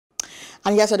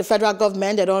And yes, so the federal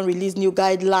government, they don't release new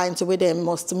guidelines where they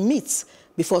must meet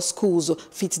before schools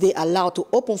fit they allowed to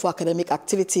open for academic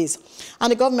activities.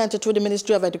 And the government, through the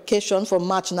Ministry of Education, from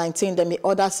March 19, they may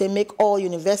order say make all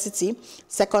university,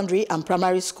 secondary and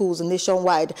primary schools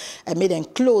nationwide and made them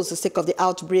close sake of the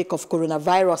outbreak of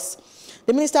coronavirus.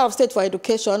 The Minister of State for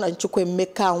Education,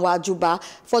 Chinwuba,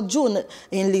 for June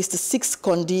enlist 6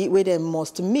 condi where they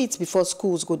must meet before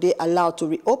schools go they allowed to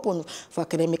reopen for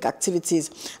academic activities.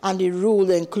 And the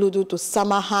rule included to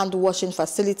summer hand washing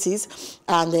facilities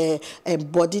and a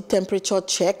body temperature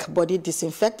check, body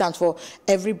disinfectant for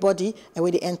everybody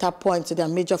where they enter point to their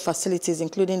major facilities,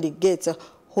 including the gates,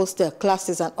 hostel,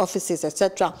 classes and offices,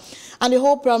 etc. And the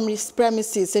whole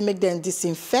premises, they make them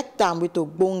disinfect them with a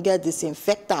bonga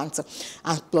disinfectant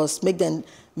and plus make them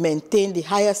maintain the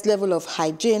highest level of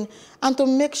hygiene and to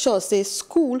make sure, say,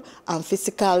 school and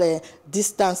physical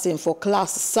distancing for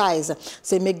class size,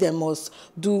 say make them must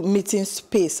do meeting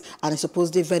space and it's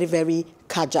supposed to be very, very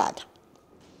casual.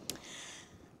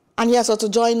 And yes, so to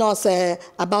join us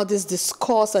about this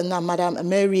discourse, and Madam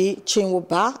Mary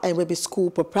Chinwuba, and will be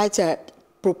school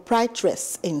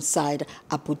proprietress inside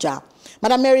Abuja.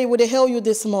 Madam Mary, would I hail you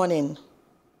this morning?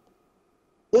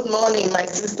 Good morning, my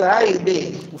sister. How are you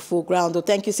doing? Full ground.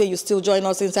 Thank you. Say you still join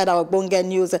us inside our Bonga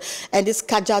News and this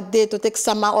Kaja Day to take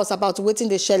some of us about waiting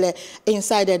the shell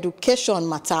inside education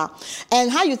matter.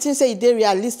 And how you think say they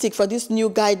realistic for these new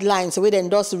guidelines where they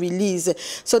just release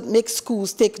so make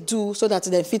schools take do so that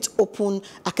they fit open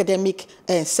academic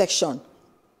section?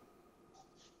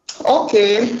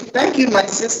 Okay, thank you, my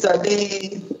sister.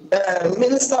 The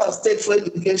Minister of State for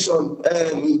Education,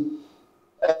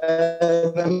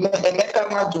 Emeka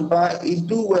Majuba, is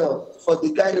do well for the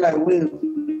guideline we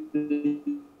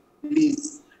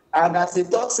release. And as he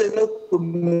talks, to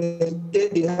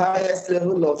maintain the highest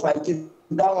level of hygiene,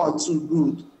 that one too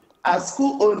good. As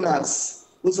school owners,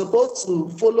 we're supposed to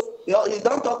follow. You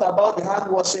don't talk about the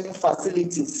hand washing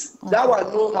facilities. That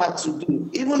one know how to do.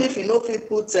 Even if you know if you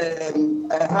put a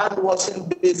hand washing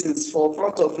basins for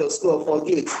front of your school or for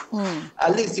gates,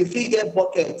 at least if you get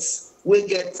buckets, we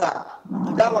get tap.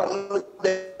 That one not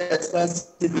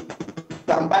expensive. You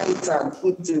can buy it and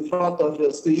put in front of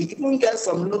your school. You even get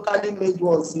some locally made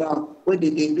ones now where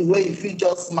they do, where if you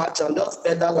just match and just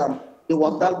pedal them, the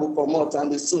water will come out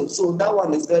and the soap. So that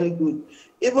one is very good.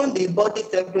 Even the body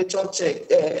temperature check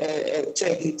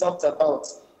he talked about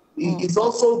is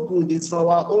also good. It's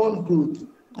for our own good.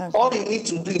 Okay. All you need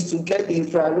to do is to get the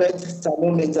infrared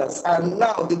thermometers, and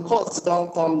now the costs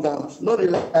don't come down. Not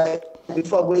like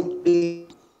before we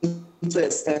too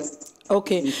expensive.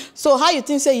 Okay, so how you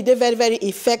think say you did very, very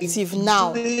effective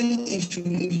now? If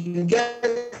you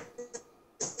get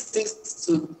 6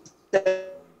 to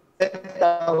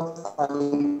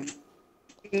 10,000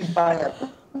 buy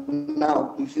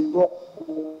now, if you go